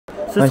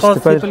Siz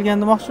hozir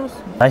tepilgan demoqchimisiz?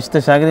 Mashita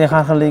shagri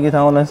har xilligiga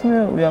tan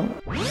olasizmi? U ham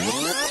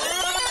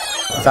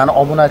Sani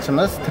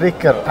obunachimiz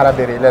tracker qarab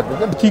beringlar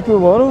dedi. tiko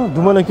bor-ku,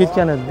 dumalab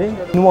ketgan edi.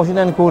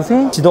 Mashinani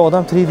ko'rsang, ichida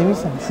odam tirik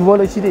demaysan. Shu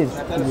bola ichida edi.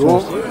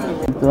 Yo'q.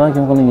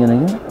 Vakum qilingan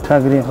ekan.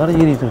 Shagri qara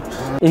yirik turibdi.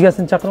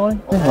 Egasini chaqirib oling.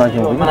 Vakum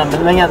qilgan. Mana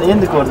bilmaganni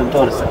endi ko'rdim,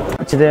 to'g'risi.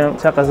 Ichida ham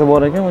chaqasi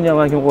bor ekan, uni ham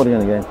vakum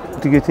qo'ygan ekan.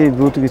 Butiga tegib,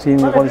 butiga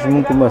tegmay qolishi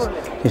mumkin emas.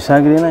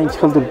 Shagridan ikki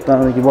xil turibdi,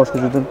 aniki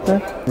boshqacha turibdi,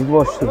 buniki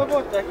boshqa turibdi.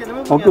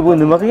 Aka, bu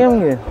nima qilgan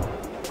bunga?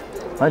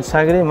 Mana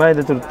shagri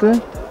mayda turibdi.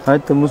 Bu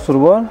yerda musor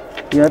bor,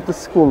 bu yerda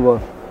skol bor.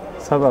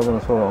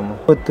 Sababini so'rayman.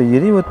 O'tda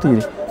yirik, o'tda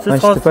yirik.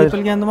 Siz hozir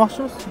tepilgan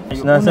demoqchimisiz?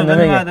 Shu narsa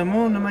nimaga?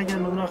 Nimaga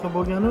bunaqa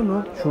bo'lgani?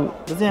 Shu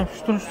biz ham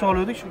shu turishni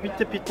soluvdik, shu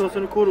bitta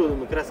pitosini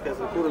ko'ruvdim,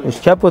 kraskasini ko'ruvdim.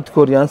 Shu kapotni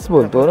ko'rgansiz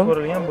bo'ldi, to'g'rimi?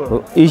 Ko'rilgan bo'ldi.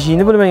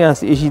 Eshikni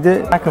bilmagansiz, eshikda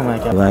vakum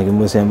ekan. Vakum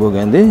bo'lsa ham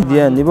bo'lganda,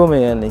 deyarli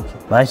bo'lmagan lekin.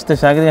 Mana shu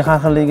shagri har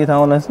xilligiga tan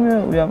olasizmi?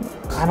 U ham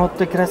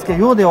qanotda kraska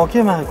yo'q deb, aka,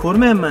 men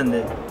ko'rmayapman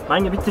deb.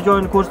 Menga bitta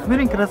joyini ko'rsatib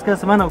bering,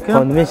 kraskasi mana uka.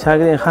 Men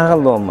shagri har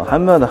xil deyapman.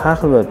 Hammada har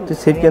xil bor.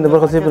 Sepganda bir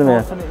xil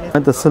sepilmayapti.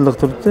 Mana silliq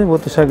turibdi, bu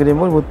yerda shagri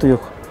bor, bu yerda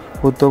yo'q.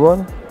 Bu yerda bor,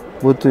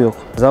 bu yerda yo'q.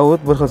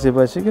 Zavod bir xil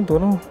sepashi ekan,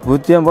 to'g'rimi? Bu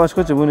yerda ham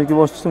boshqacha, buniki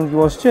boshqacha, buniki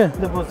boshqacha.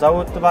 Endi bu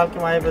zavodni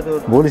balkim aybida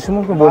bo'lishi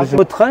mumkin, bo'lishi.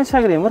 Bu qani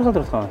shagri bir xil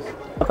turibdi xolos.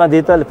 Faqat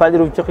detalli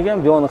podirovka qilgan,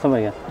 bu yo'qni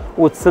qilmagan.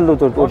 O't silliq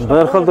turibdi, o't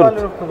bir xil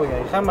turibdi.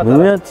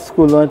 Buni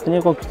skollarni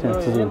qo'yib ketgan,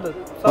 tizim.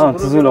 Ha,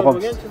 tizimlar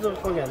qo'yib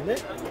qo'yganda.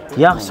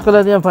 Yaxshi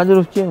qiladigan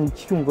podirovka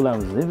 2 kun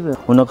qilamiz-da biz.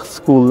 Unaqa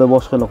skollar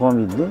boshqalar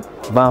qolmaydi-da.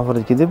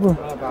 Bafirniki bu.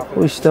 U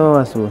ishdan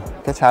emas bu.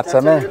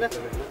 Charchamang.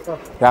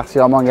 Yaxshi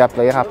yomon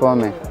gaplarga xafa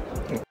bo'lmang.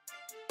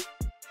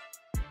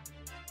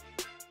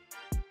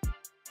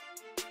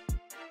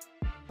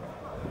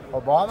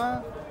 Obama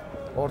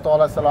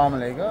o'rtoqlar, assalomu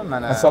alaykum.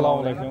 Mana assalomu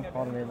alaykum.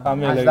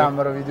 Hammalardan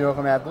bir video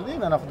qilmayapti-ku.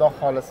 Mana xudo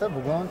xolisa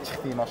bugun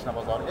chiqdik mashina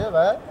bozoriga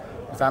va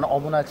bizning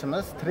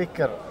obunachimiz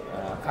tracker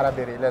qarab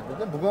beringlar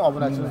dedi. Bugun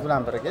obunachimiz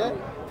bilan birga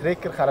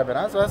tracker qarab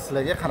beramiz va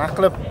sizlarga qanaqa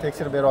qilib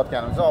tekshirib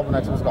berayotganimizni,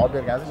 obunachimizga olib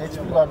berganimizni, necha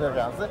pulga olib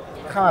berganimizni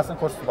hammasini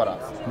ko'rsatib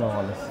boramiz. Xudo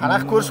xolisa.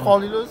 Qanaqa ko'rish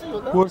qoldinglar o'zi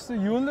yo'lda? Ko'rsa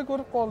yo'lda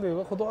ko'rib qoldik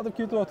va xudo deb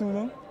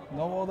ketayotgandim.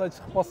 Navoda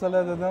chiqib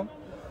qolsalar dedim.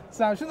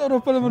 Sen shuni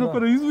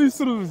ro'para yuz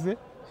suribmiz-da.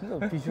 Shunda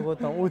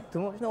peshobotdan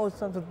o'tdimi? Shunda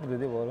o'tsam turibdi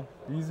deb bor.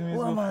 Yuzimiz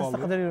o'tib qoldi.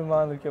 Qadar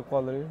yurmani kelib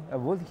qoldi.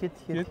 Bo'ldi,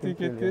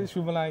 ketdi. Shu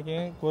bilan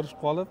keyin ko'rishib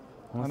qolib,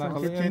 mana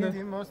qilib endi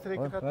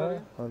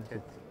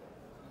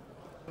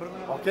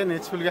aka,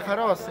 necha pulga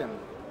qarayapsiz endi?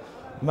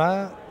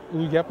 men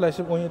u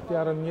gaplashib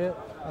 17.5 ga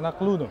ana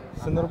qiluvdim.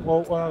 Sindirib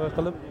oyoqqa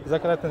qilib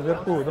zakratni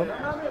berib qo'ydim.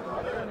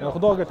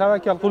 Xudoga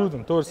tavakkal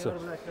qiluvdim, to'g'risi.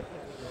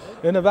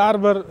 Endi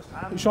baribir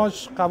ishonch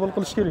qabul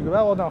qilish kerak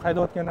va odam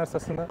haydayotgan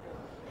narsasini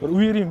bir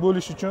uvering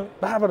bo'lish uchun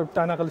baribir bitta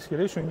ana qilish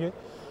kerak. Shunga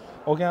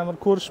olgan bir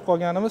ko'rishib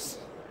qolganimiz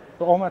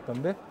bir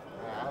omadim-da.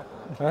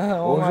 Ha,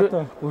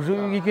 omadim. O'sha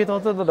uyga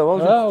ketyapti-da.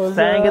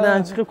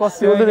 Sangidan chiqib qolsa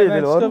yo'lda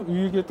deydilar.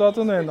 Uyga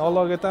ketyapti endi,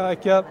 Allohga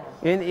tavakkal.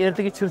 Endi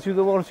ertaga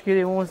chirchuvga borish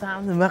kerak bo'lsa,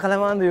 nima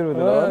qilaman deb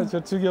yurdilar. Ha,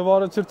 chirchuvga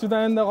borib,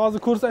 chirchuvdan endi hozir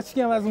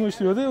ko'rsatishgan vazim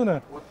ishlaydi uni.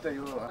 O'tda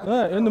yo'q. Ha,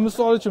 endi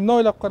misol uchun bunday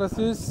o'ylab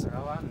qarasangiz,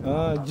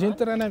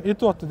 jenteran ham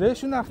etyapti-da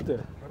shu narxda.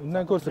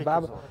 Undan ko'rsa,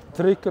 baribir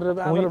trekkerni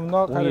baribir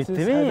bunday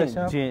qarasangiz,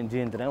 haydasham.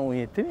 Jenteran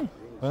 17 mi?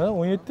 Ha,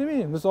 17 mi?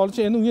 Misol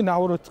uchun endi unga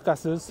navrot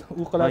tiqasiz,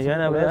 u qilasiz.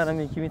 Yana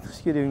 1.5 ming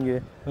tiqish kerak unga.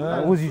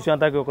 O'zi uchun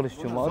takoq qilish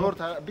uchun. Zo'r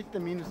bitta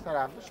minus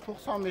tarafi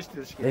 95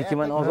 turish kerak. Lekin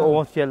men hozir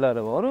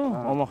olmoqchiganlari bor-ku,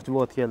 olmoqchi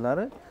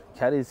bo'layotganlari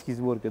koreyskiy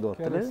zborka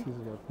deyaptilar.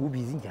 Bu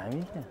bizning kam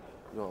ekan.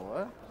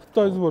 Yo'q.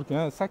 Xitoy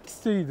zborka, 8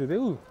 ta edi-da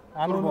u.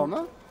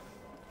 Turbomi?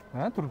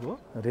 Ha, turbo.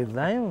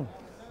 Redline.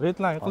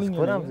 Redline qilingan.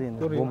 Ko'ramiz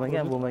endi.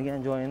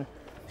 Bo'lmagan joyini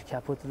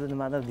kapotida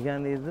nimadir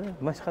degan edi.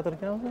 Nima qator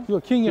ekanmi?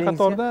 Yo'q, keyingi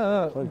qatorda,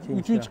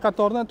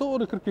 3-qatordan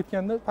to'g'ri kirib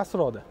ketganda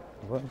pastroqda.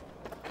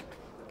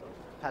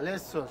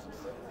 Talesiz.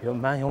 Yo'q,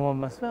 men yomon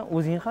emasman.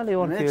 O'zing hali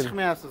yorib keldi. Men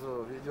chiqmayapsiz u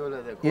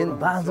videolarda. Endi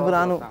ba'zi bir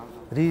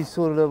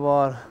rejissyorlar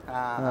bor.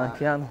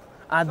 Keyin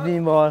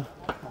admin bor.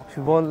 Shu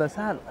bolalar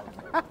sal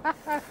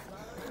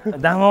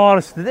dam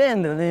olishdi-da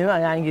endi. Nima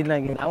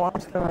yangilangan dam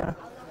olishdimi?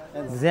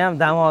 Biz ham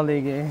dam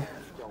oldik.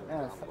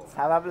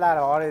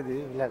 Sabablari bor edi,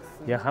 bilasiz.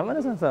 Ya, hamma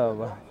narsa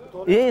sababi.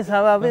 Eng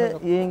sababi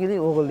yengillik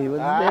o'g'illik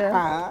bo'ldi-da.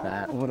 Ha,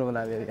 umri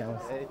bilan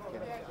berganmiz.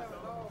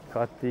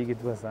 Katta yigit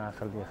bo'lsa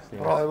aqlli yaxshi.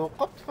 Bir oy bo'lib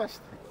qolibdi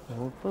fashta.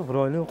 Bir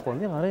oylik bo'lib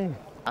qoldi, qarang.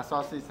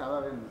 Asosiy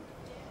sabab endi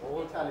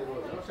o'g'ilchalik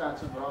bo'ldi. O'shaning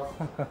uchun biroz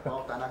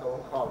vaqt anaqa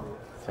bo'lib qoldi.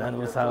 Sen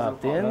bu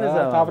sababda endi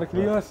sabab.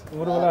 Tabriklaymiz,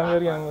 umri bilan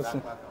bergan bo'lsin.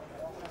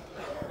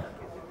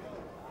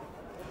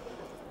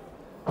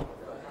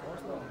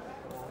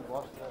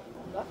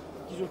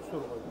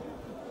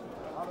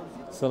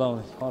 Assalomu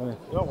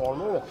alaykum. Yo'q,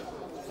 olmaydi.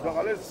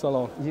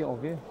 Salom. İyi,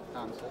 okey.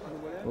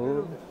 O,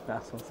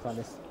 yaxshi,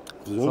 qalaysiz.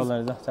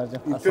 Sonlaringizda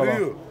charchab.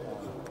 Assalomu.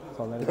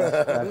 Sonlaringizda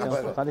charchab.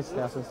 Qalaysiz,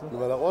 yaxshisiz?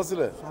 Nimalar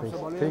qolsizlar?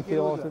 Tekki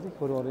olsadik,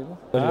 ko'raveraymi?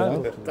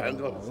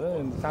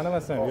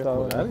 Tanimasam yo'q.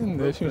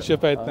 Endi shuncha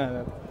paytdan.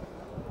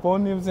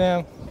 Ponnimiz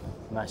ham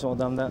mana shu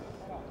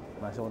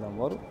odam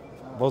bor.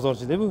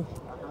 Bozorchi-da bu.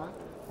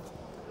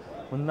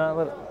 Bundan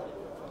bir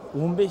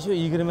 15 yo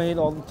 20 yil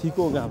oldin tik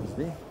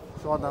olganmiz-da.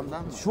 Shu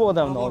odamdan. Shu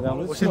odamni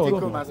olganmiz. O'sha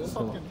tiko emasmi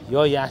sotgan?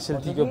 Yo, yashil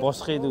tiko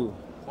boshqa edi u.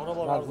 Qora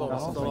bola arzon.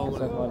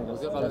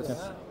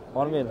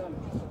 Olmaydi.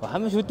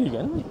 Hamma shu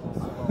ekanmi?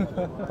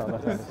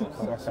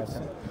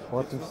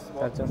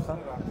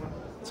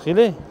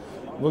 Chiqinglar.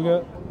 Bugun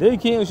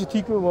Keyin o'sha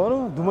tiko bor-ku,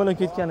 dumalab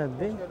ketgan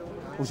edi.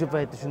 O'sha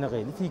paytda shunaqa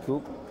edi, tiko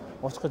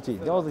boshqacha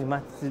edi. Hozir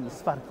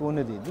Spark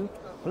o'rnida edi.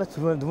 Ular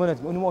dumalab,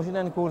 uni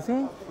mashinani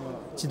ko'rsang,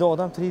 ichida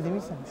odam tirik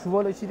demaysan. Shu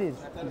bola ichida edi.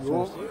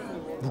 Yo'q.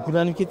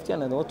 Bukulanib ketgan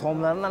edi. O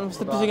tomlarni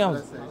almashtirib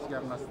tashlaganmiz.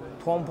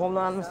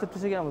 Tomlarni almashtirib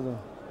tashlaganmiz uni.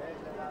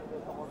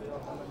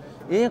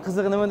 Eng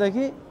qizig'i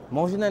nimadaki,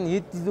 mashinani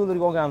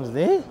 $700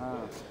 olganmiz-da.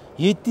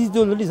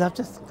 $700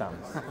 zapchast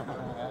chiqqanmiz.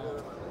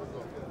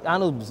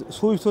 Ani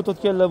so'yib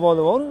sotayotganlar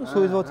bor,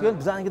 so'yib sotgan,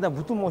 bizanikidan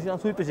butun mashinani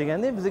so'yib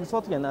tashlaganda, bizga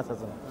sotgan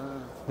narsasini.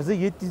 Bizga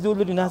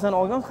 $700 narsani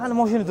olganmiz, qani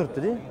mashina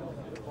turibdi-da.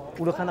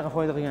 Ular qanaqa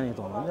foyda qilganini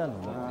aytolmayman.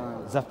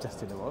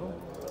 Zapchastlar bor.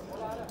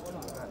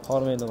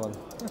 Hormaydi bor.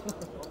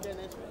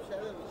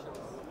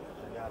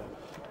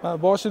 Ha,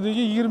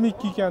 boshidagi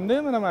 22 ekanda,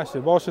 mana shu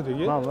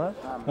boshidagi.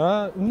 Ha,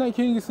 undan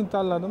keyingisini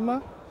tanladim men.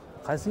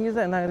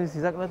 Qaysingizda Narxi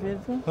zaklab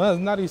berdingmi? Ha,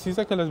 Narxi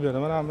zaklab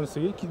berdim. Mana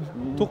bunisiga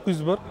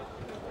 901.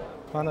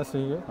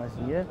 Manasiga.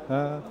 Mashinaga.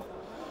 Ha.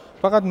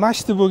 Faqat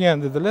mashti bo'lgan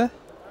dedilar.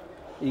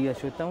 Ega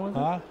shu yerdan o'zi?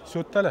 Ha, shu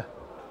yerdalar.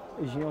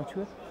 Eshikni ochib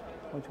ber.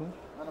 Ochib ber.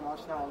 Mana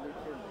mashina oldiga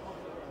keldi.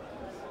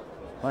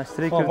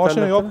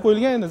 Mashina yopib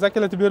qo'yilgan, endi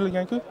zaklatib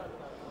berilgan-ku.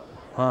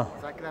 Ha.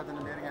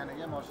 Zaklatini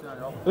berganiga mashina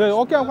yopib.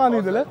 Okam qani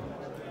edilar?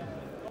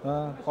 Ha,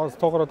 hozir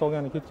to'g'ri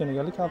tog'ani ketgan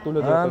ekanlar, katta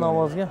ularda. Ha,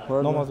 namozga.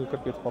 Namozga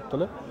kirib ketib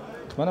qolibdilar.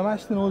 Mana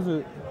mashinani o'zi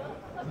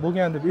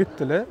bo'lgan deb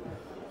aytdilar.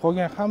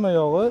 Qolgan hamma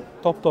yog'i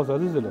top-toza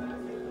dedilar.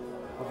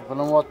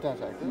 Bilinyapti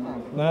shakl.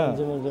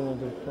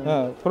 Ha,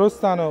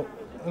 просто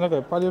unaqa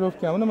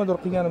polirovkani nimadir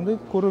qilganimda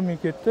ko'rinmay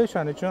ketdi,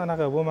 o'shaning uchun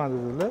anaqa bo'lmadi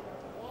dedilar.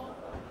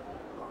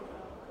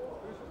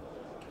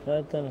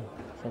 Qayerdan?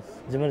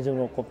 Jimir-jimir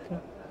bo'lib qopti.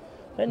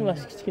 Endi mana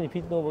kichkina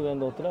pitno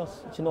bo'lganda o'tiramiz.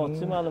 Ichini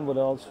ochsa ma'lum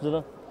bo'ladi, hozir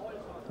shudan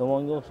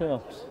tomonga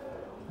o'xshayapmiz.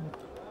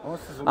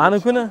 Ana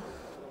kuni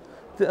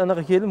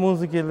anaqa keldi,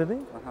 Monza keldi-da.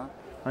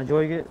 Ana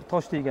joyiga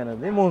tosh tegan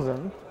edi,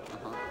 Monzani.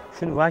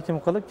 Shuni vakum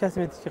qilib,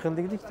 kosmetika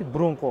qildik-da,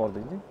 bron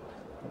qo'ydik-da.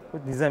 Bu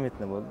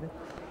dizametni bo'ldi.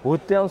 Bu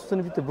yerda ham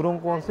ustini bitta bron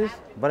qo'ysangiz,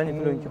 birini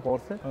plyonka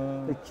qo'ysa,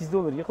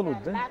 $200 ga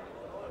qiladi-da.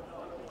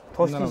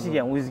 Tosh teshiga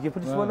ham o'ziga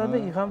pul bo'ladi,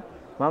 ham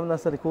mana bu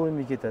narsada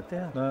ko'rinmay ketadi.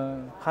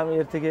 Ham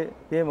ertaga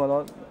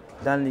bemalol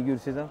danlik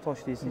yursangiz ham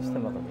tosh tesish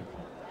ishlama qiladi.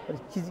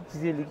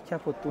 250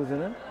 kapotni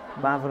o'zini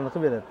bafrini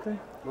qilib beradi-da.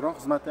 Buron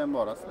xizmati ham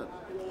bor aslida.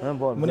 Ha,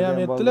 bor. Buni ham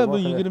aytdilar, bu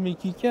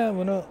 22 ekan,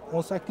 buni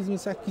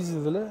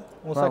 18800 dedilar.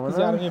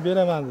 18,5 ga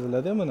beraman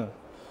dedilar-da buni.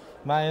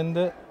 Men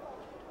endi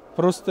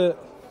prosta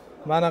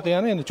mana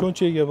qilgan endi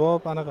cho'nchagiga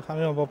borib, anaqa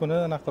hamyon bobini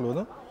anaqa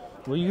qildim.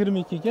 Bu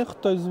 22 ekan,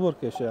 Xitoy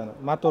zborka o'sha,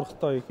 motor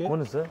Xitoy ekan.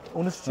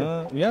 Unisi-chi?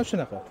 U ham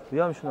shunaqa. Bu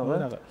ham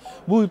shunaqa.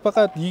 Bu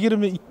faqat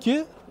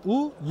 22, u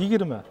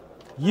 20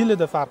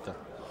 yilida farqi.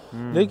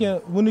 Lekin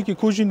buniki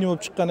kojinli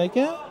bo'lib chiqqan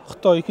ekan,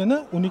 Xitoykini,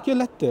 uniki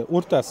latta,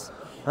 o'rtasi.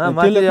 Ha,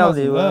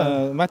 materialli va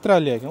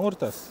materialli ekan,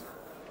 o'rtasi.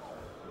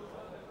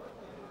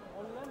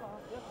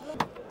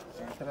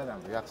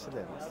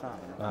 Yaxshi-da,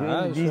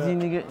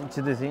 benziniga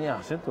ichida desang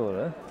yaxshi,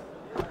 to'g'ri.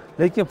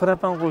 Lekin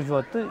propan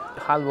qo'shyapti,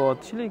 hal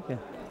bo'lyapti lekin.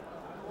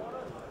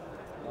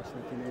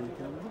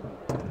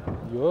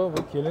 Yo'q,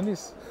 bu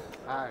keliniz.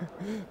 Ha.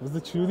 Bizni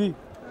tushundik.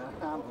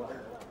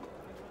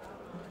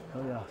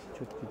 Yaxshi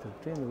cho'p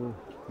ketibdi. Endi bu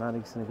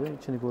narxini ko'ring,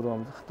 ichini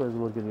ko'ryapmiz, Xitoy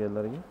zbor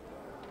kelganlarga.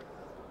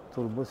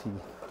 Turbo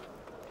sidi.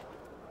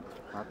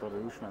 Motor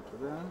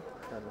yuvishmabdi-da.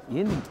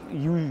 Endi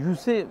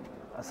yuvsa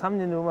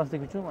samneni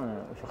bo'lmasligi uchun mana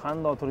o'sha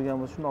qandoq turgan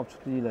bo'lsa shuni olib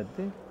chiqib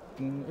deyiladi-da.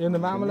 Endi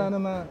mana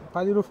bularni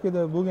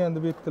polirovkada bo'lgan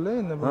deb aytdilar.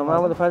 Endi bu mana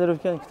bu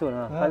polirovkaniki to'g'ri,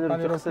 ha.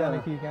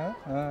 Polirovkaniki ekan.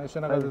 Ha,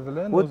 shunaqa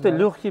dedilar. Bu yerda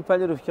lёгкий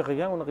polirovka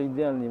qilgan, unaqa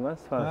idealniy emas,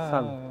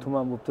 sal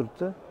tuman bo'lib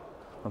turibdi.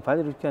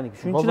 Polirovkaniki.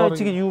 Shunchalar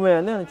ichiga yuvmaydi,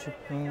 ana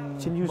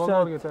ichini yuvsa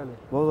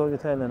bozorga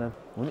tayyorlanadi.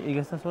 Uni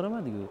egasidan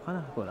so'ramadik-ku,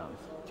 qanaqa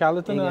ko'ramiz?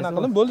 Kalitini anaqa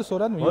qilib, bo'ldi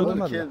so'radimi? Yo'q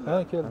demadilar. Ha,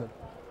 keldi.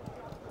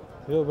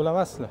 Yo'q,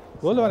 bilamasizlar.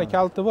 Bo'ldi, mana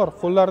kaliti bor,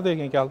 qo'llarida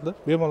ekan kaliti.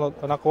 Bemalol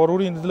anaqa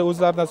qo'ravering dedilar,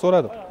 o'zlaridan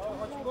so'radim.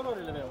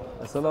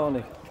 Assalomu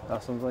alaykum.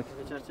 Yaxshimisiz aka?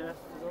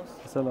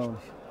 Assalomu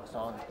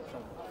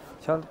alaykum.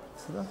 Chal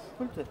sizdan?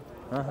 Pulti.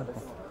 Ha.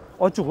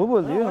 Ochiq-ku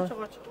bo'ldi-yu. Ochiq.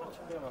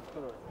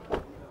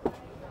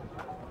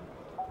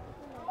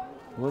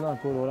 Bundan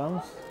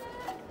ko'raveramiz.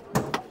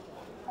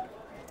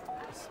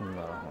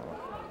 Bismillahirrohmanirrohim.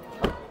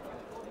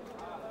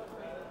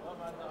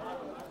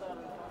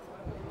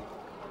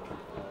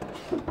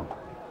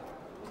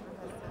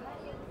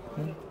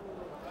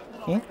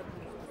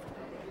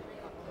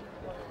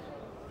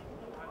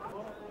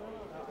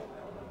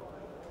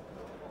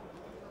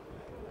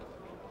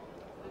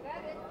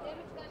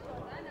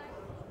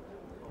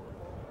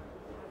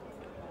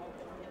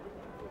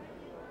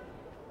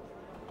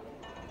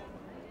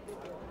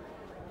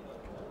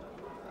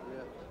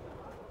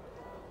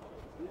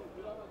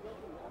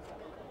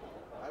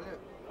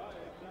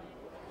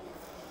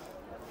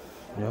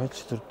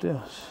 Yaxshi turibdi,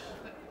 yaxshi.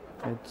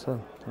 Aytsam,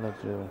 talab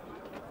beraman.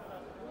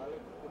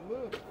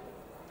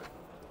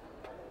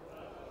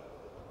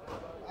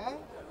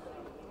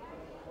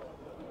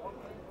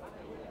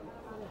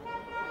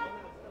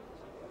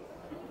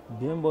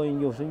 Ben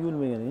boyinga o'xshab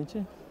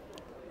yo'lmaganicha.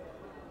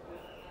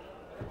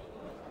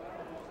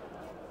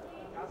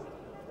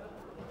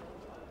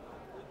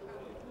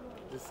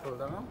 Jiz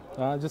qildimi?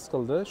 Ha, jiz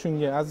qildi.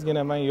 Shunga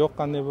ozgina men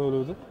yoqqanday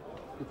bo'ldi.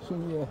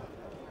 Shunga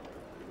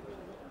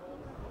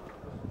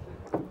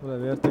bular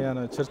yerda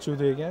yana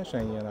chirchuvda ekan,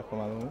 shunga yana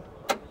qilmadim.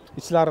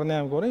 İçlarini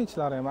ham ko'ring,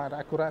 ichlari ham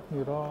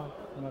akkuratniroq,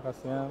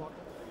 bunaqasi ham.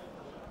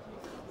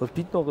 Bu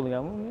pitno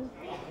qilganmi?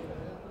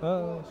 Ha,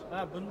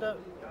 bunda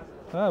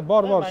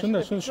bor,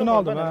 shuni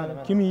oldim. Ha,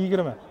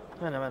 2020.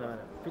 Mana.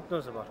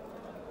 Pitnosi bor.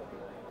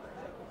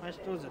 Mana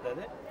shu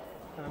o'zida-da.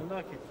 Mana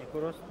bundoq ketgan,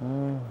 ko'rasiz?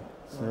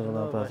 Sig'ilib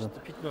past.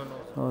 Pitnoni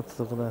o'zi. Ha,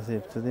 sig'ilib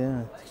sepdi-da,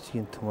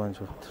 kichkina tuman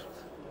turibdi.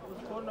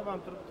 Ko'rinib ham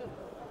turibdi.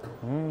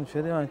 O'sha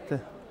deb aytdi.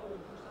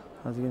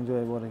 Ozgina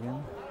joyi bor ekan.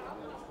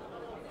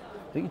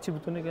 Lekin ichi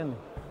butun ekan.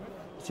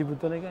 İçi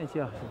butun ekan, ichi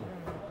yaxshi.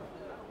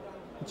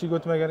 İçi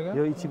o'tmagan ekan?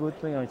 Yo'q, ichi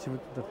o'tmagan, ichi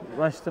butun.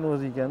 Mashitdan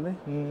o'zi ekanda.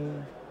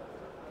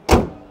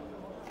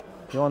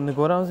 Yonni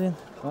ko'ramiz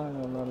endi. Ha,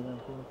 yonlaridan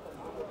ko'ramiz.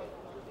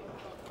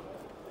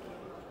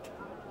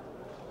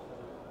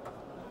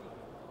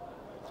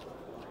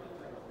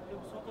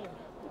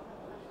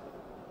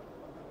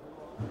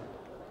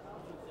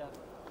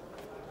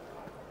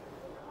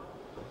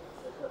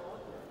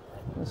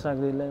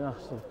 Shagirlar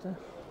yaxshi turibdi.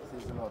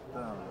 Sezilyapti.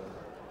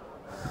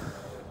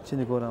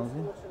 İchini ko'ramiz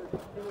endi.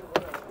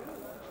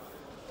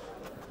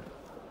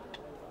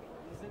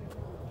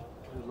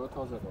 Kirlo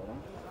toza bor.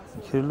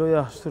 Kirlo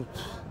yaxshi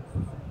turibdi.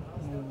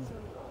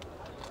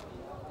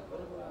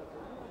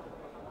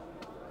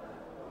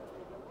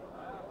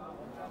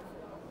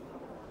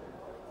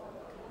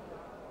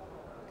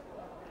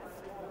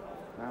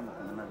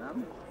 Nimadan?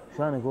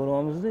 Shuni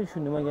ko'ramizda, shu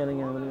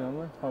nimagaligini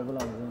bilmayman. Hozir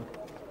bilamiz endi.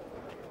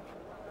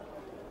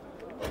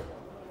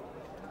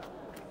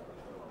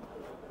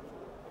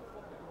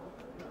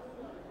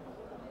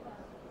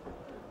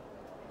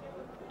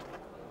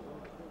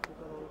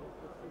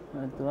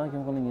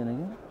 Vakum qilingan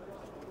ekan.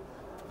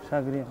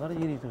 Shagirga qarab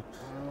yirik turibdi.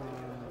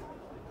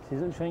 Siz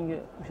o'shanga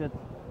o'sha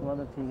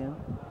nimada tegan.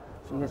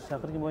 Egasi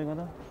chaqirgan bo'lgan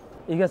odam.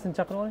 Egasini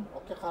chaqirib oling.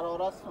 Aka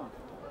qarorasizmi?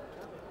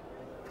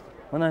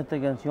 Mana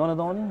aytgan,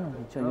 yonidan oling.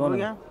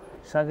 Yonidan.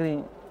 Shagring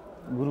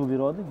guruh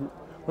beradi.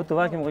 Xuddi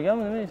vakum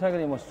qilganmi nima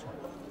shagring boshqa.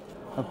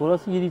 Ha,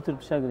 ko'rasiz yirik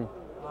turibdi shagring.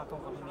 Vakum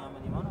qilinganmi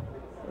deyman.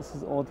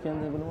 Siz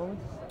otganda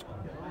bilmaysiz.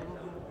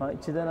 Ha,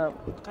 ichidan ham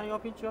Qani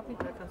yoping.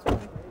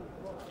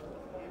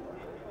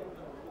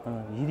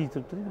 yirik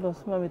turibdi,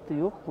 bilasiz, mana bu yerda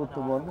yo'q, bu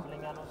yerda bordi.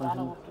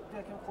 Qani bo'lib turibdi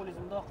yoki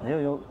qo'lingizda oqib.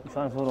 Yo'q,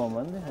 shuni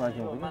so'rayapman-da,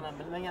 vakum qilgan. Mana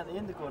bilmagan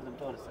endi ko'rdim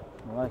to'g'risi.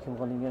 Vakum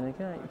qilingan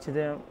ekan,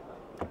 ichida ham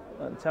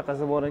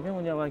chaqasi bor ekan,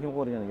 uni ham vakum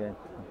qilgan ekan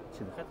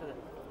ichida. Qayerda?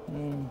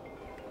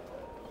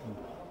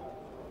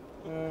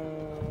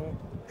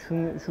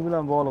 Shu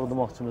bilan bog'liq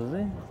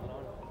demoqchimiz-da.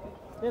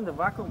 Endi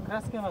vakum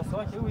kraska emas,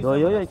 yoki u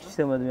Yo'q, hech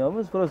nima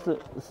demayapmiz. Просто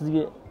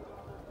sizga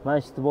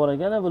mashiti bor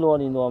ekan, bilib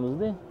oling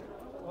deyapmiz-da.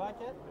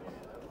 Aka.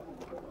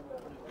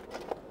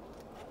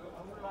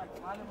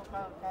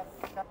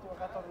 Karta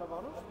qatorlar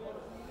bor.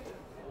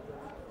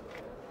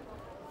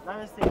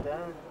 Namestikda.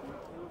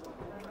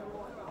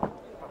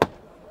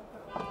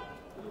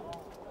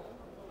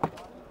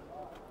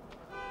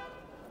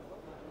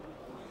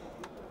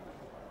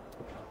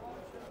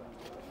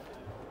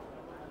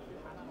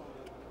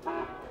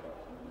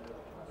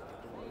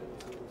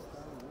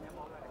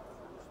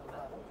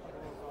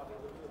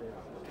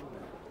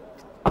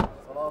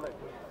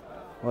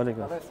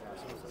 Alaykum.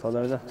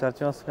 Salomlar,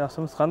 charchamaysiz,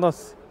 yaxshimisiz?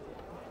 Qandaysiz?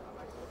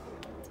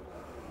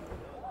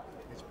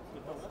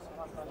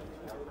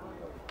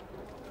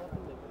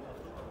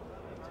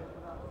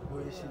 Bu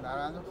eshiklar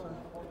qanday?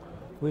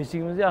 Bu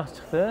eshigimiz yaxshi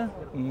chiqdi.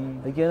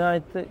 Lekin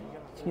aytdi,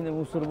 kichkina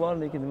musor bor,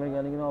 lekin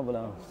nimaligini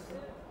bilamiz.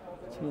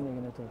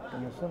 Kichkinagina turibdi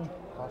musor.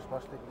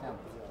 Tosh tekkan.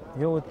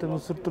 Yo'q, u yerda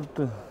musor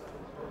turibdi.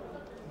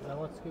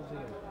 Zavodskiy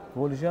bo'lgan.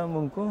 Bo'lishi ham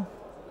mumkin.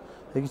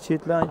 Lekin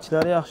chetlar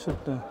ichlari yaxshi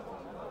turibdi.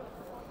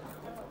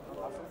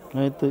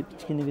 Aytdi,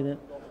 kichkinagina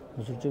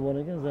musorcha bor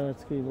ekan,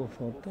 zavodskiy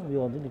o'xshatdi. Bu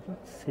yoqda lekin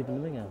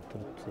sepilmagan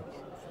turibdi.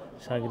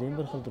 Shagiri ham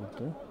bir xil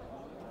turibdi.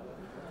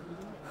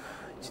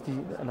 İçti,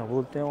 ana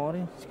boltni ham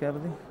oling,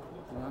 ichkarida.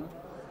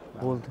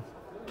 Bolt.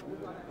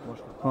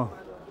 Boshqa.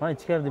 Ha,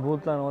 ichkarida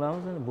boltlarni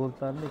olamiz, endi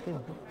boltlarni lekin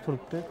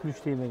turibdi, ключ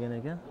tegmagan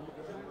ekan.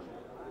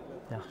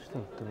 Yaxshi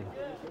turibdi.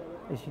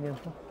 Eshikni ham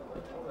shu.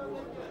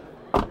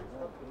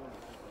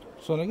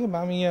 So'nagi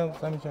menga ham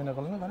zamechание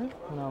qilindi, qarang.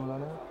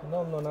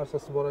 Mana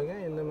narsasi bor ekan,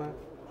 endi men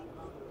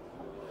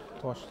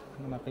tosh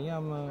nima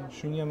qilganmi,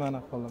 shunga mana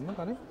qildimmi,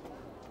 qarang.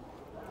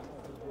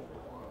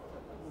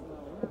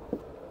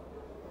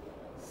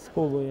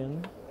 Spol bo'lgan.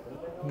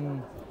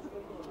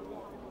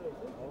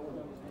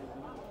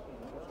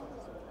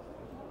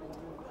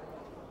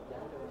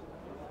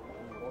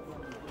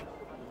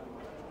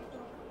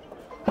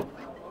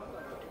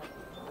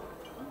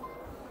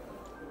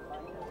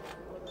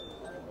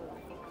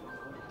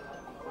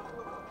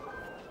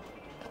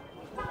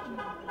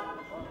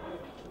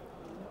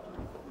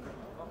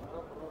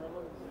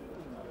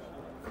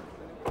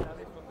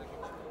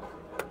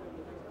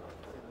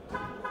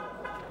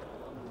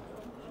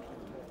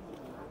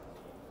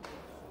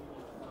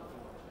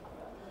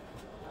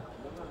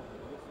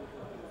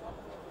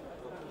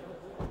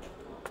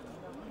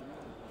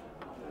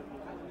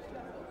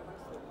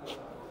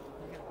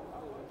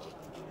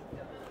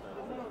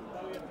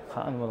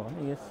 Qani bo'lgan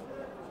egasi.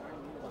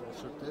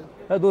 Shukti.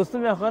 Ha do'stim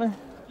bu yoqqa qani.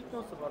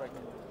 Pitnosi bor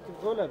ekan.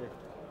 Bo'ladi.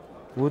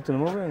 Bu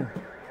nima bu endi?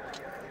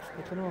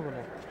 Nima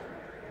bo'ladi?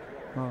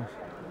 Ha.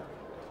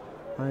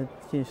 Hayır,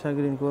 keyin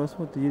shagrini ko'rasiz,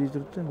 bu yerda yeri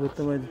turibdi, bu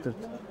yerda mayda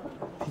turibdi.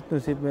 Pitno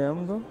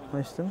sepmayapmi bu?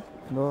 Mana shu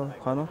do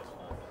qanot.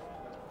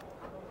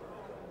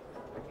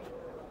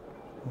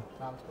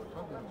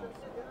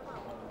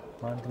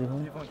 Mana telefon.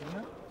 Telefon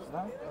kimda?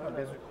 Sizdan?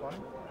 Bezuk bor.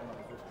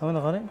 Mana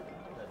qarang.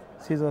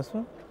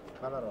 Sezasizmi?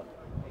 Qanaroq?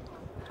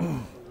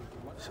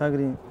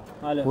 Shagrin.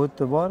 Bu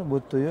yerda bor, bu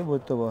yerda yo'q, bu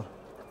yerda bor.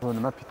 Bu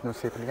nima pitno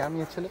sepilganmi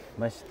yechilib?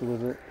 Mana shu yerda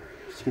o'zi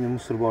kichkina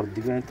musor bor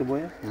degan aytdi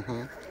boya.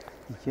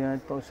 Keyin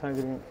aytdi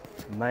shagrin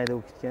mayda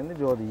bo'lib ketganda,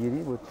 bu yerda yeri,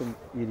 bu yerda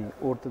yeri,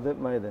 o'rtada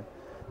mayda.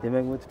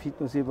 Demak, bu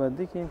pitno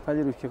sepadi, keyin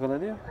polirovka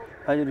qiladi-yu.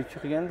 Polirovka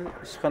qilganda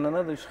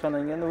ishqalanadi,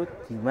 ishqalanganda u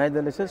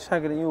maydalashadi,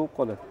 shagrin yo'q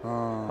qoladi.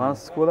 Mana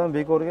siz ko'lam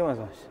bekorga emas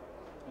mana shu.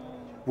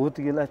 Bu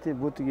tiga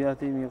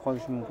tegmay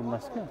qolishi mumkin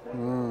emas-ku.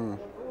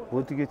 Bu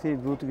tiga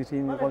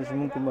tegmay qolishi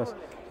mumkin emas.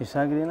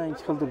 Shagrindan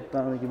ikki xil turibdi,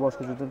 aniki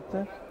boshqacha turibdi.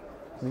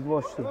 Bizga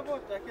boshqa turibdi.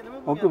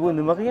 Aka, bu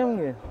nima qilgan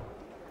bunga?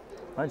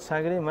 Mana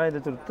shagrin mayda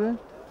turibdi.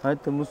 Bu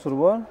yerda musor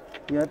bor,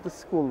 bu yerda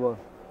skol bor.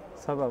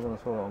 Sababini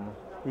so'rayman.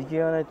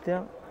 Ikkiga aytdi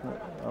ham,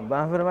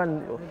 baribir men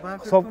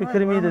hisobga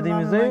kirmaydi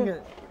deymiz-da.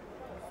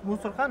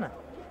 Musor qani?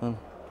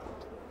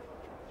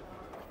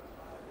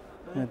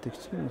 Yerda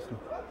kichkina musor.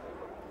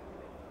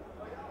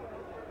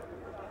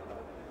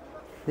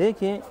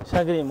 Lekin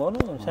shagrin bor,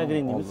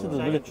 shagrin deymiz.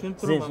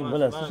 Siz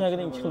bilasiz,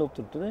 shagrin ikki xil bo'lib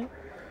turibdi-da.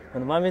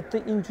 Mana momentda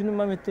inchuni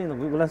momentda endi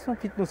bilasizmi,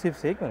 pitno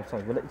sepsak, mana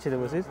misol bular ichida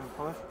bo'lsangiz,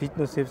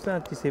 pitno sepsa,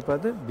 anti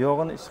sepadi, bu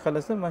yog'ini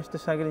ishqalasa, mana shu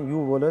shagrin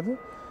yuv bo'ladi.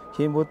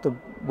 Keyin bu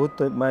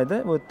yerda mayda,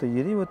 bu yerda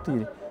yeri, bu yerda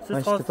yeri.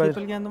 Siz hozir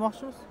sepilgan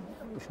demoqchisiz?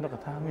 Shunaqa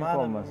taxmin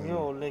qilolmaysiz.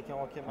 Yo'q, lekin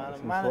aka,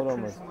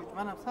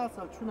 mana sal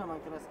tushunaman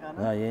kraskani.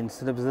 Ha, endi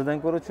sizlar bizdan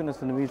ko'ra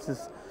tushunasiz, nima deysiz?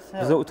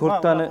 Biz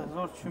 4 tani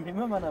zo'r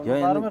tushunmayman mana.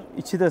 Baribir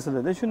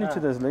ichidasizlar-da, shuni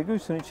ichidasizlar-ku,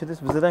 shuni ichida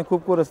bizdan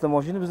ko'p ko'rasizlar,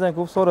 mashina bizdan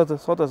ko'p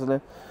sotasizlar.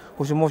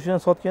 O'sha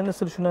mashinani sotganda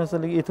siz shu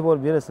narsalarga e'tibor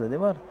berasizlar,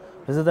 deb baribir.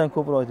 Bizdan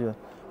ko'proq aytib.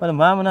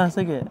 Mana bu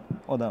narsaga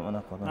odam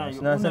anaqa odam.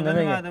 Shu narsa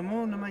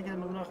nimaga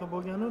bunaqa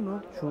bo'lgani,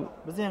 shu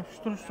biz ham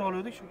tushuntirib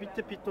oldik, shu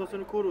bitta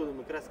pitnosini ko'ruvdim,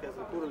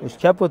 kraskasini ko'rilgan. O'sha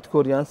kapotni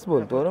ko'rgansiz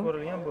bo'ldi, to'g'rimi?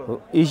 Ko'rilgan bu.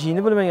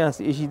 Eshikni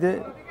bilmagansiz, eshikda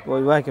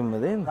voy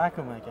vakummida endi.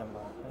 Vakum ekan bu.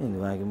 Endi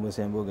vakum bo'lsa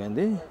ham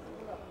bo'lganda.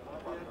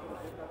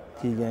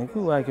 Kelgan-ku,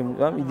 vakum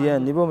ham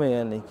idealni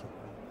bo'lmagan lekin.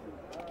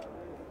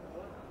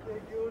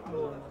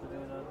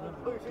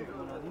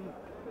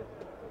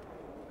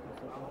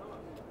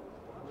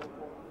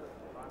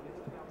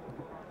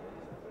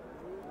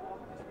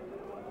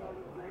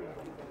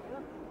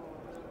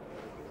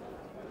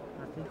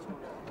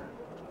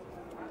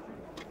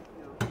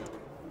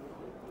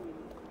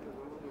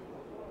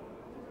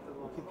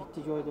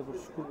 Bitta joyda bir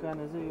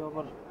shkurkaniz yo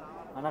bir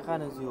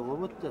anaqaniz yo'q bu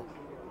yerda.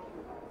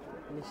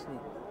 Nishni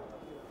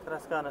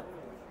kraskani.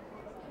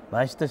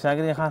 Mana shu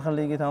shagrin har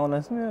xilligiga tan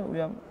olasizmi? U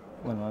ham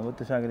mana bu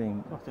yerda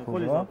shagrin.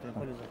 Qo'lingizga.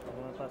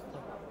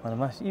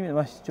 Mana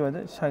shu joyda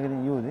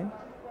shagrin yo'q-da.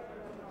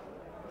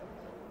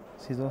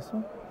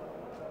 Sezasizmi?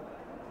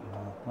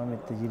 Mana bu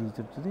yerda yeri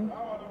turibdi-da.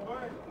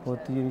 Bu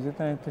yerda yeriga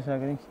tanitda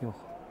shagrin yo'q.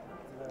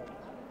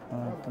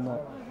 Buni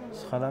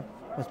ishqalab,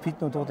 biz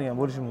pitno to'xtagan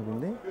bo'lishi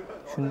mumkin-da.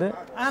 Shunda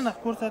aniq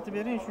ko'rsatib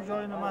bering shu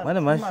joyini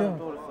mana shu.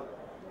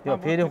 Yo'q,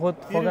 perexod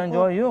qolgan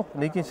joyi yo'q,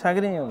 lekin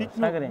shagrin yo'q.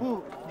 Shagrin.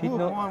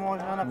 Pitno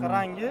anaqa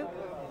rangi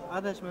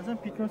adashmasam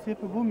pitno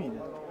sepib bo'lmaydi.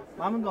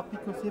 Mana bundoq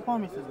pitno sepa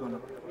olmaysiz buni.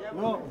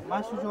 Yo'q,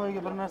 mana shu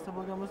joyiga bir narsa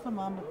bo'lgan bo'lsa,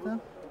 mana bundan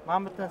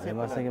sepib.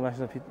 Masalan, mana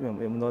shu pitno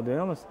bundoq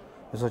deyapmiz.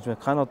 Misol uchun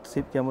qanotni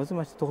sepgan bo'lsa,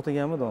 mana shu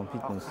to'xtaganmi davom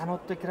pitnosi.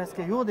 Qanotda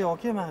kraska yo'q deb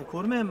aka, men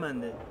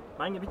ko'rmayapman-da.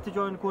 Menga bitta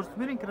joyini ko'rsatib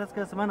bering,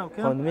 kraskasi mana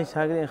uka. Hozir men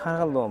shagrin har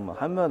xil deyapman.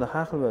 Hammada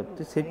har xil bor.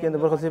 Sepganda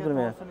bir xil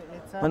sepilmayapti.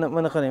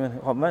 Mana qarang, mana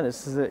hop, mana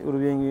sizni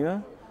urib yengiyman.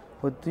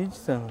 Xuddi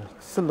sen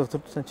silliq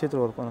turibdi, sen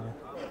chetirib olib qanaqa.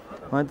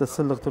 Mana yerda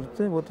silliq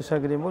turibdi, bu yerda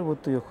shagrin bor, bu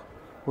yerda yo'q.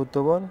 Bu yerda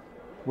bor,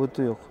 bu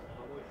yerda yo'q.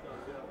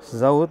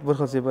 Zavod bir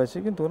xil sepachi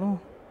ekan, to'g'rimi?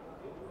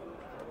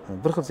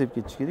 Bir xil sepib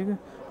ketish kerak-ku.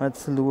 Mana yerda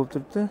silliq bo'lib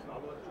turibdi.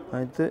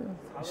 Mana yerda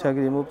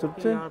shagrin bo'lib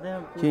turibdi.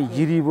 Keyin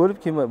yirik bo'lib,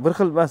 keyin bir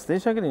xil emas-da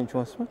shagrin,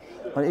 tushunasizmi?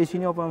 Mana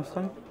eshikni yopamiz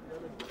qani.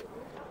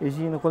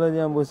 Eshikni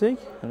qiladigan bo'lsak,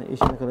 mana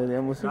eshikni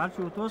qiladigan bo'lsak,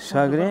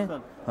 shagrin,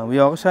 bu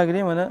yog'i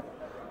shagrin, mana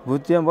bu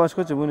yerda ham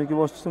boshqacha, buniki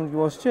boshqacha, buniki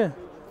boshqacha.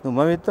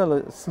 Momentda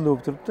silib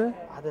bo'lib turibdi.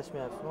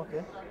 Adashmayapsizmi,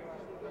 aka?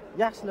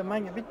 Yaxshilab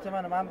menga bitta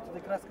mana bitta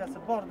kraskasi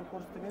bor deb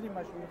ko'rsatib bering,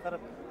 men shunga qarab.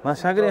 Men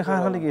shagrin har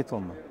xiliga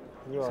aytolmayman.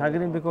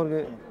 Shagrin bekorga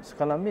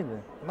ishqalanmaydi.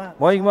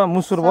 Boyga men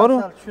musor bor-ku,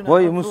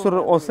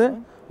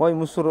 boy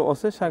musor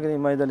olsa, shagrin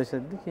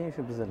maydalashadi, keyin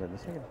shu biziladi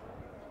shagrin.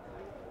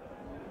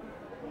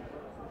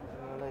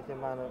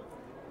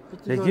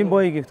 Lekin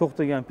boyiga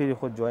to'xtagan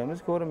perexod joyimiz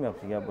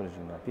ko'rinmayapti, gap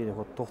bo'lishida.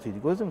 Perexod to'xtaydi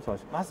o'zi misol.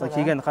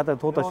 Kelganda qayerda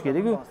to'xtash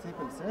kerak-ku.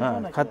 Ha,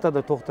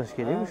 qayerda to'xtash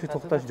kerak-ku, shu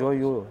to'xtash joyi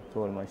yo'q.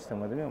 To'g'ri, men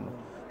ishlamadim men.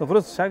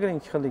 Просто shagrin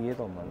ikki xilligi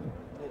aytolmadim.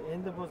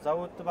 Endi bu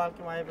zavodda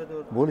balkim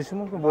aybidir. Bo'lishi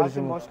mumkin,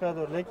 Balkim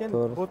boshqadir, lekin bu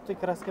yerda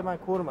kraska men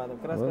ko'rmadim.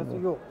 Kraskasi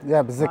yo'q. Ya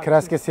bizda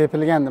kraska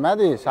sepilgan nima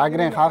deyish?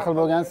 Agreng har xil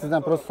bo'lgan,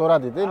 sizdan prosta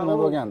so'radida, nima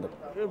bo'lgan deb.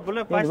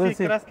 Bular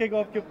pastki kraskaga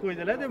olib kelib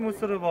qo'ydilar-da,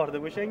 musori bor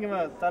deb. O'shanga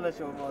men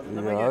talashyapman.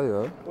 Nimaga?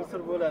 Yo'q.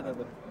 Musor bo'ladi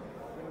deb.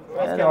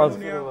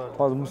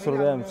 Hozir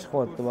musorda ham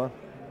chiqyapti bor.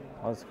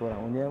 Hozir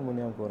ko'ramiz. Uni ham,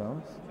 buni ham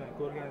ko'ramiz.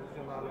 Ko'rganingiz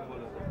uchun ma'lum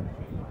bo'ladi.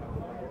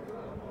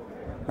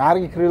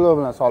 Nargi krilo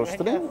bilan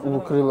solishtiring. Bu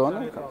kriloni.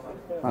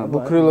 Mana bu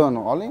kriloni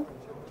oling.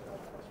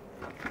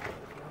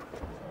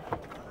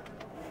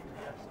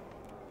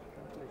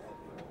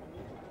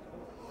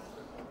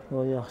 O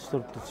yaxshi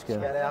turibdi ichkari.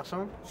 Ichkari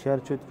yaxshimi?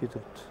 Ichkari cho'tki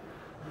turibdi.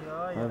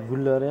 Yo'q.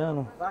 Gullari ham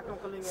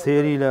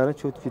seriyalari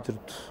cho'tki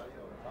turibdi.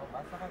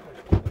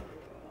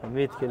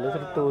 Metkalar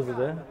turibdi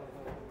o'zida.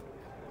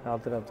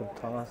 Yaltirab turibdi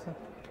hammasi.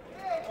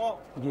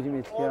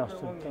 Girmetka yaxshi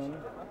turibdi.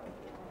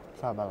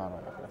 Sabalarni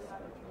qilasiz.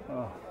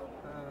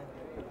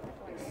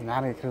 Siz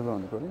narigi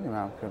kriloni ko'ring,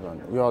 mana bu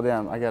kriloni. U yoqda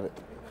ham agar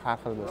har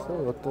xil bo'lsa,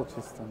 u yerda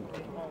chistdan.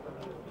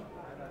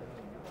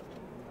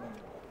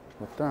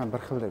 Bitta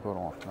bir xildek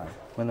ko'rinyapti.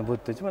 Mana bu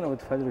yerda-chi, mana bu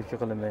yerda fajrga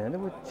qilinmagan,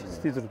 bu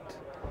chisti turibdi.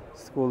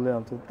 Skolda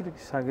ham turibdi,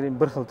 shagrin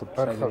bir xil turibdi,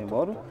 shagrin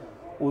bor.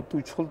 U yerda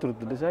 3 xil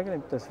turibdi, shagrin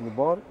bittasida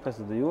bor,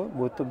 bittasida yo'q.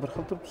 Bu yerda bir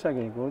xil turibdi,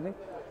 shagrin ko'rding?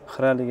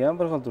 Xiraligi ham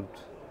bir xil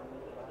turibdi.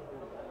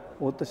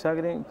 U yerda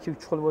shagrin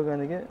 2-3 xil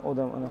bo'lganiga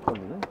odam ana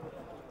qildi-da.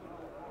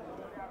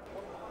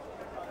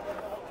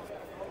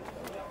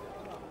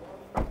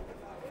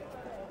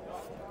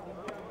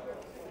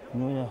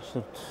 Bu yaxshi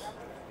turibdi.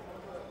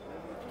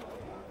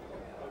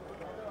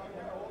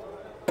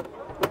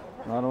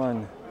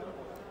 Нормально.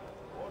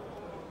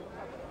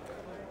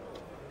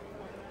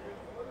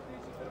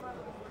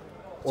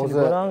 O'zi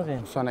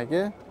Husan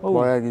aka,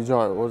 boyagi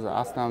joy o'zi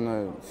aslamni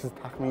siz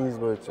taxminingiz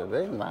bo'yicha-da,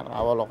 men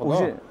avvalo xudo.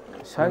 O'sha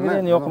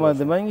shagrin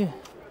yoqmadi menga.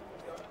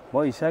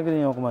 Boy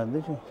shagrin yoqmadi-da,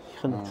 shu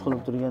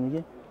chiqilib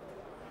turganiga.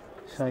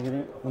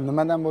 Shagrin Bu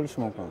nimadan bo'lishi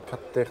mumkin?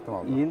 Katta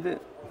ehtimol. Endi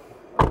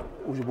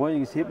o'sha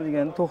boyagi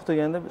sepilganda,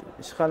 to'xtaganda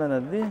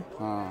ishqalanadi-da.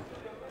 Ha.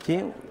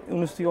 Keyin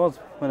uni ustiga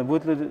yozib, mana bu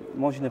yerda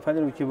mashina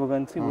polirovka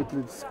bo'lganida, bu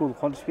yerda skol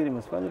qolish kerak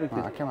emas, polirovka.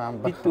 Aka, men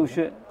bitta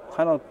o'sha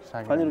qanot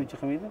polirovka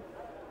qilmaydi.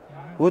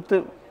 Bu yerda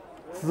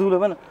sizlar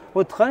mana bu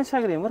yerda qani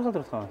shagrin bir xil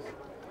turibdi hammasi.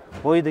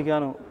 Boyidagi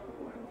ana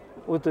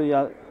o'ta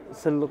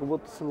silliq, bu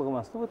silliq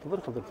emasdi, bu bir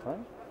xil turibdi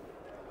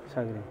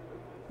shagrin.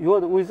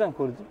 Yo'qda o'zingizdan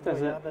ko'rdingiz,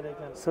 bittasi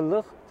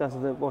silliq,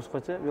 bittasida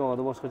boshqacha, bu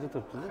yoqda boshqacha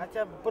turibdi.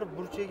 Qancha bir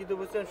burchagida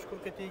bo'lsa ham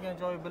shukurga teggan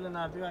joyi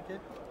bilinardi-ku aka.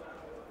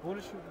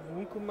 Bo'lishi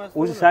mumkin emas.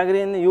 O'zi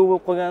shagrinni yo'q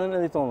bo'lib qolganini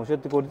aytaman. O'sha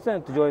yerda ko'rdingiz,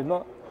 bitta joyida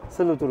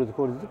silliq turibdi,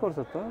 ko'rdingiz,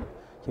 ko'rsatdim.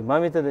 Keyin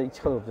momentda 2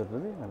 xil bo'lib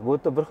turibdi. Bu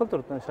yerda bir xil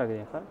turibdi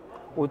shagrin qara.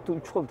 U yerda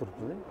 3 xil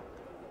turibdi.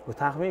 Bu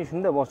taxmin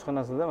shunda, boshqa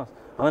narsada emas.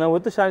 Mana bu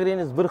yerda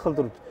shagriningiz bir xil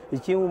turibdi.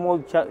 Keyin u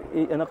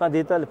anaqa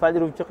detalli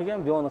polirovka qilgan,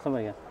 bu yo'qni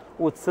qilmagan.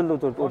 U silliq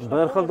turibdi, u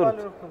bir xil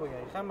turibdi.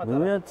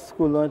 Bilmayman,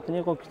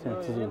 skollarni qolib ketgan,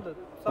 tizim.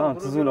 Ha,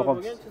 tizimlar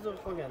qolib ketgan. Chizib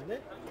qo'yganda.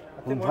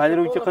 Bu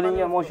polirovka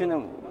qilingan mashina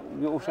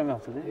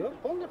o'xshamayapti-da. Yo'q,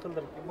 polni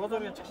qildirib.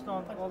 Bozorga chiqishdan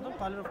oldin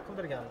polirovka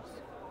qildirganmiz.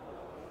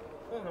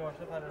 Polni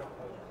mashina polirovka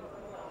qildi.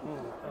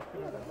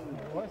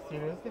 Voy,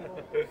 seriozmi?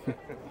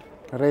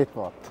 Reyt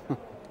bor.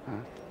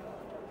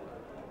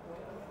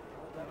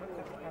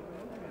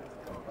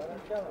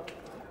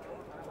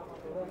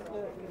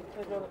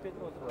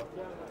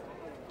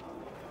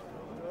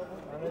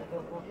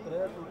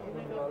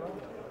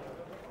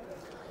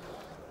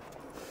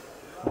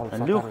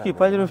 Легкий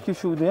polirovka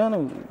shu-da, ya'ni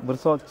 1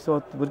 soat, 2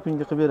 soat, bir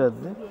kunga qilib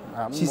beradi-da.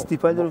 Chisti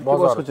polirovka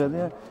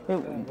boshqacha-da.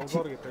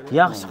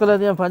 Yaxshi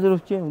qiladigan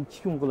polirovka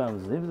 2 kun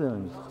qilamiz-da biz.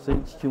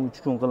 2 kun,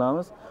 3 kun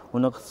qilamiz.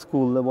 Unaqa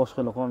skolda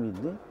boshqalar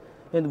qolmaydi-da.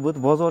 Endi bu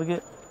bozorga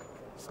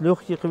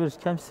lегкий qilib berish,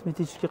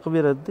 kosmetik qilib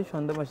beradi-da,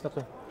 shunda mana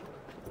shunaqa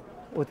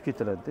o'tib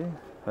ketiladi-da.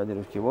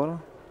 Polirovka bor.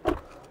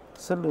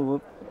 Silliq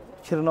bo'lib,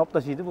 kirini olib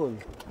tashlaydi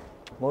bo'ldi.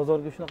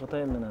 Bozorga shunaqa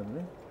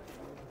tayyorlanadi-da.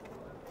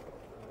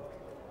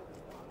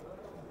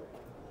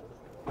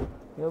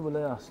 Ya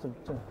bular yaxshi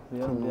turibdi. Bu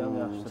ham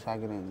yaxshi.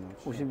 Shagrin.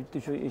 O'sha bitta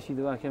shu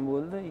eshikda vakam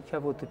bo'ldi,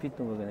 kapotda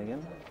pitni bo'lgan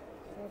ekan.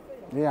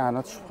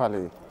 Yana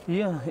shubhali.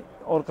 Ya,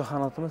 orqa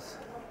qanotimiz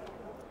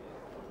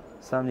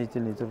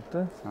samnitelli turibdi.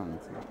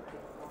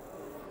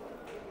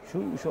 Shu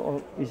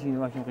eshikni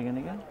vakam qilgan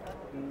ekan.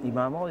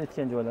 Imom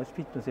aytgan joylar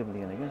pitni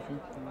sepilgan ekan shu.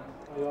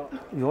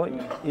 Yo'q,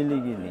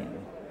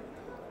 50-50.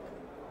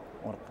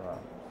 Orqa.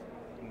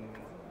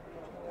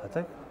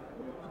 Atak.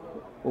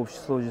 Общий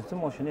сложности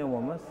mashina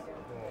yomon emas.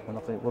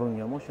 Bunaqa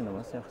uringan mashina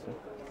emas, yaxshi.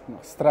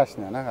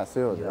 Strashniy anaqasi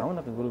yo'q-da. Ya,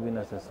 unaqa grubiy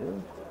narsasi yo'q.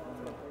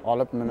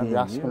 Olib minib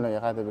yaxshi kunlarga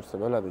qaytib bersa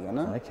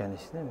bo'ladi-gana. Ha,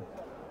 kanishda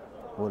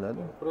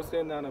bo'ladi. Просто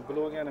endi ana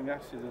bilib olganim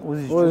yaxshi.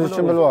 O'zi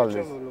uchun bilib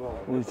oldingiz.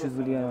 O'zi uchun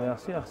bilganim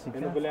yaxshi ekan.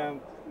 Endi bilan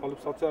olib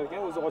sotar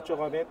ekan, o'zi ochiq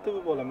aytdi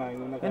bu bola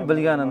menga unaqa. Endi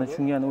bilganini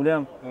tushungan, ular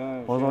ham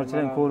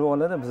bozorchilar ko'rib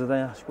oladi, bizdan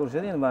yaxshi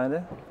ko'rishadi endi mayli.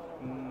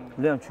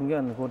 Ular ham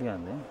tushunganini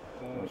ko'rganda.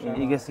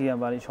 Egasiga ham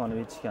bari ishonib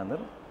yetishgandir.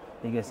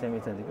 egasi ham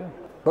aytadi-ku.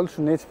 Pul shu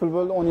necha pul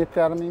bo'ldi?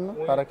 17,5 mingmi?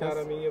 Barakasi.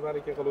 17,5 mingga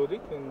baraka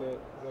qiluvdik. Endi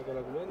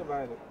zakalamaydi,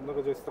 mayli.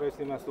 Bunaqa joy stress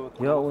emas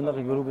deb. Yo'q,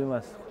 unaqa grup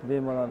emas.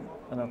 Bemalol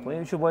ana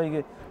qo'ying. Shu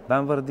boyagi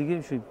banvirdagi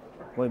shu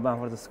boy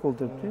banvirda skol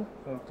turibdi-yu.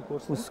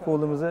 Bu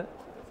skolimizni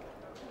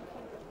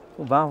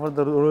bu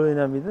banvirda rol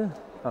o'ynamaydi.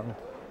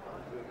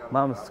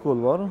 Mana skol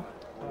bor.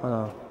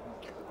 Mana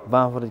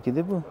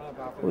banvirdagi bu.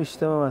 Bu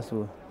ishlama emas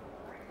bu.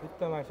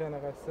 Bitta mashina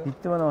qasi.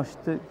 Bitta mana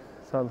oshdi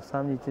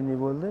samnительный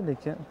bo'ldi,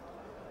 lekin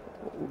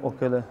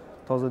okalar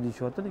toza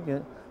deyishyapti, lekin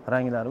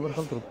ranglari bir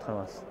xil turibdi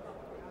hammasi.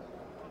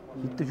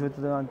 Bitta shu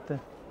yerda bitta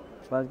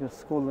balki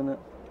skolini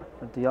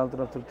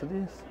yaltirab turibdi,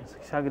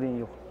 shagrin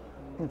yo'q.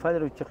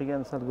 Foydalanuvchi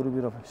qilgan sal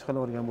grubiroq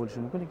ishqalavergan bo'lishi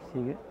mumkin, lekin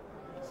keyingi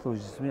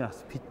sложность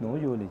yaxshi pitno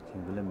yo'q lekin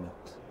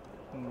bilinmayapti.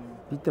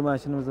 Bitta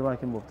mashinamizda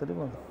vakum bo'pti-da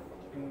bu.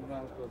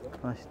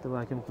 Mana shu yerda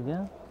vakum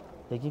qilgan,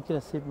 lekin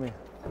kiras sepmay.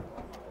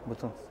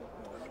 Buton.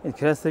 Endi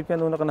kiras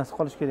sepganda unaqa narsa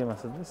qolish kerak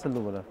emas edi, silli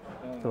bo'ladi.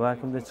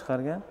 Vakumda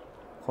chiqargan,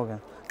 qolgan.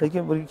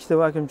 Lekin bir ikkita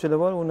vakumchilar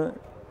bor, uni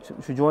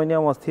shu joyini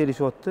ham hozir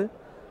terishyapti.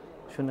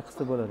 Shuni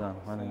qilsa bo'ladi ham.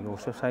 Mana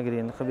o'sha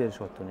shagrinni qilib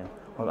berishyapti uni ham.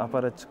 Hozir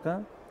apparat chiqqan.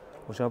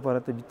 O'sha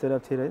apparatda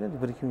bittalab teraydi,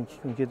 1 kun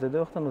 2 kun ketadi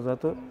vaqtdan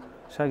zato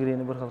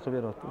shagrinni bir xil qilib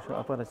beryapti. O'sha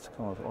apparat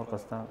chiqqan hozir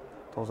orqasidan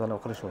tozalab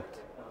qilishyapti.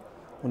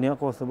 Uni ham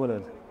qilsa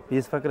bo'ladi.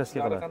 Bez fakraska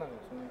qiladi.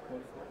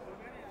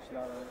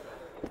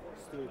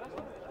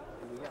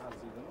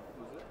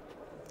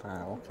 Ha,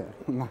 okey.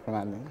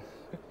 Mayli.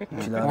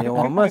 Ishlari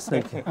yomon emas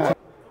lekin.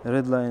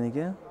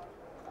 Redline-ga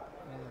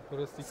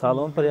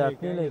salon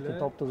приятный lekin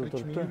top-toza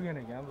turibdi. Yurgan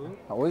ekan bu.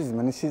 O'zingiz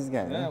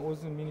minishingizga. Ha,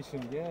 o'zim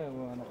minishimga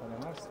bu anaqa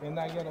emas.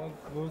 Endi agar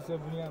bo'lsa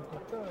buni ham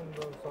turibdi,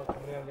 unda soat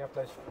buni ham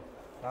gaplashib.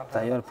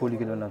 Tayyor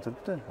poliglar bilan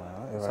turibdi.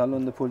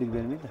 Salonda polig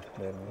bermaydi.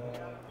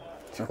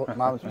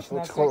 Mana shu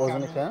chixol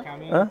o'ziniki.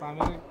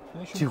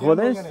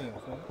 Chixolingiz?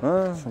 Ha,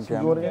 shunga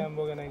ham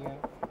bo'lgan ekan.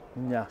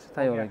 Yaxshi,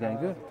 tayyor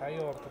ekan-ku.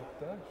 Tayyor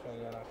turibdi,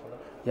 o'sha qilib.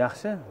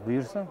 Yaxshi,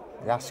 buyursam.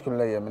 yaxshi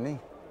kunlarga mining.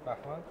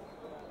 Rahmat.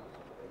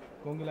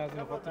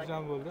 Ko'ngilingizga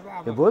xotirjam bo'ldi.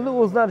 Bo'ldi,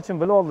 o'zlari uchun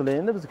bilib oldilar.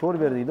 Endi biz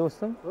ko'rib berdik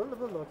do'stim. Bo'ldi,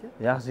 aka.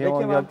 Yaxshi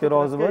yomon gapga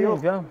rozi bo'ling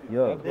ukam.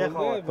 Yo'q.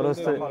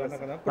 Prosta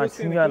men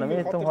tushunganim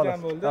aytdim xolos.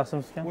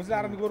 Yaxshimisikan?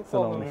 O'zlarini ko'rib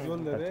qoldim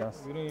yo'llarda.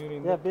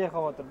 Yuring. Ya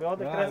bexavotir. Bu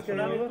yoqda kraska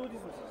yo'q.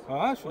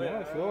 Ha, shu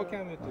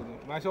akam aytdi.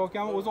 Mana shu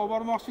akamni o'zi olib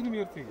bormoqchi edim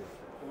ertaga.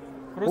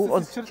 U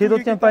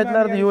ketayotgan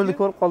paytlarida yo'lda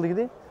ko'rib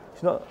qoldik-da.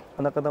 Shuna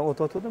anaqadan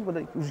o'tayotgandim,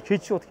 bular уже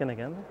ketishayotgan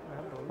ekan-da.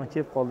 Men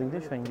kelib qoldik-da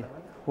o'shanga.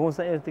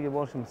 Bo'lmasa ertaga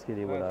borishimiz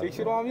kerak bo'lardi.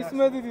 Tekshira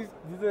olmaysizmi dedi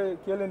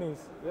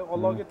keliningiz.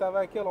 Allohga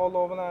tavakkal,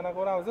 Alloh bilan anaqa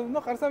ko'ramiz.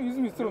 Buni qarsam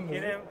yuzimiz turibdi.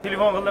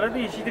 Telefon qildilar-da,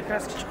 eshikda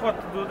kraska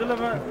chiqyapti dedilar,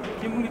 men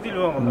kim bunga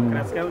telefon qildim?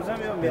 Kraskamiz ham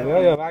yo'q.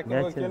 Yo'q,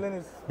 vakil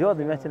keliniz. Yo'q,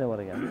 mashina bor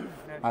ekan.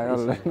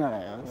 Ayollar.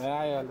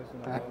 Ayollar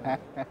shuni.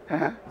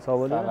 Sog'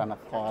 bo'ling. Salani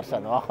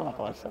qo'rishadi, vaqtini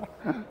qo'rishadi.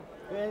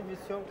 Biz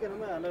syomka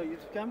nima, ana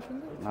YouTube-kami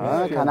shunda? Ha,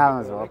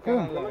 kanalimiz bor-ku.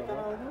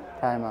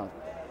 Time out.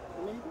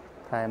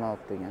 Time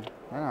out degan.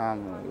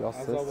 Mana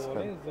yozsiz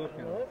chiqadi.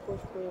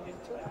 Qo'shib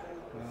qo'yingchi.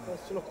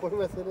 Shuni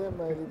qo'ymasalar ham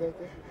mayli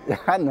aka.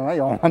 Ya, nima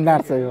yomon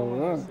narsa yo'q.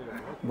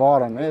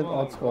 Borini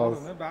ochiq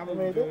qo'yasiz.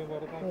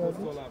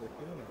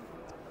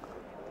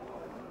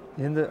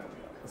 Endi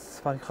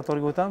Spark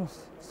qatoriga o'tamiz.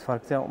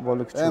 Sparkda ham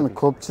bolalar kuchi. Endi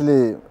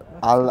ko'pchilik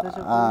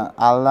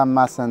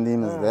allanmasin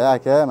deymiz-da,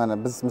 aka. Mana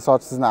biz misol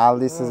sizni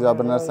aldaysiz yo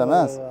bir narsa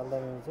emas.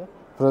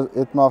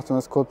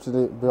 Aytmoqchimiz,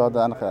 ko'pchilik bu yoqda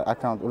anaqa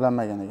akkaunt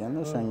ulanmagan ekan,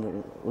 o'shanga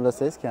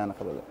ulasangiz keyin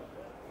anaqa bo'ladi.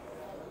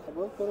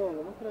 Bo'lib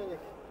ko'raveramiz, aka.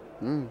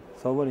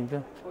 Sog' bo'ling uka.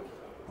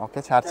 Aka,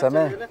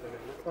 charchamang.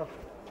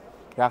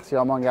 Yaxshi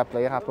yomon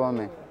gaplarga xafa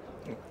bo'lmang.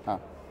 Ha.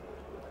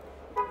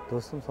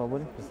 Do'stim, sog'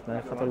 bo'ling. Biz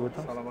qatoriga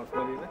o'tamiz. Salomat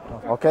bo'ling.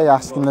 Aka,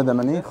 yaxshi kunlarda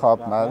mining. Xo'p,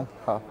 mayli.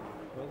 Xo'p.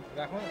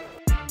 Rahmat.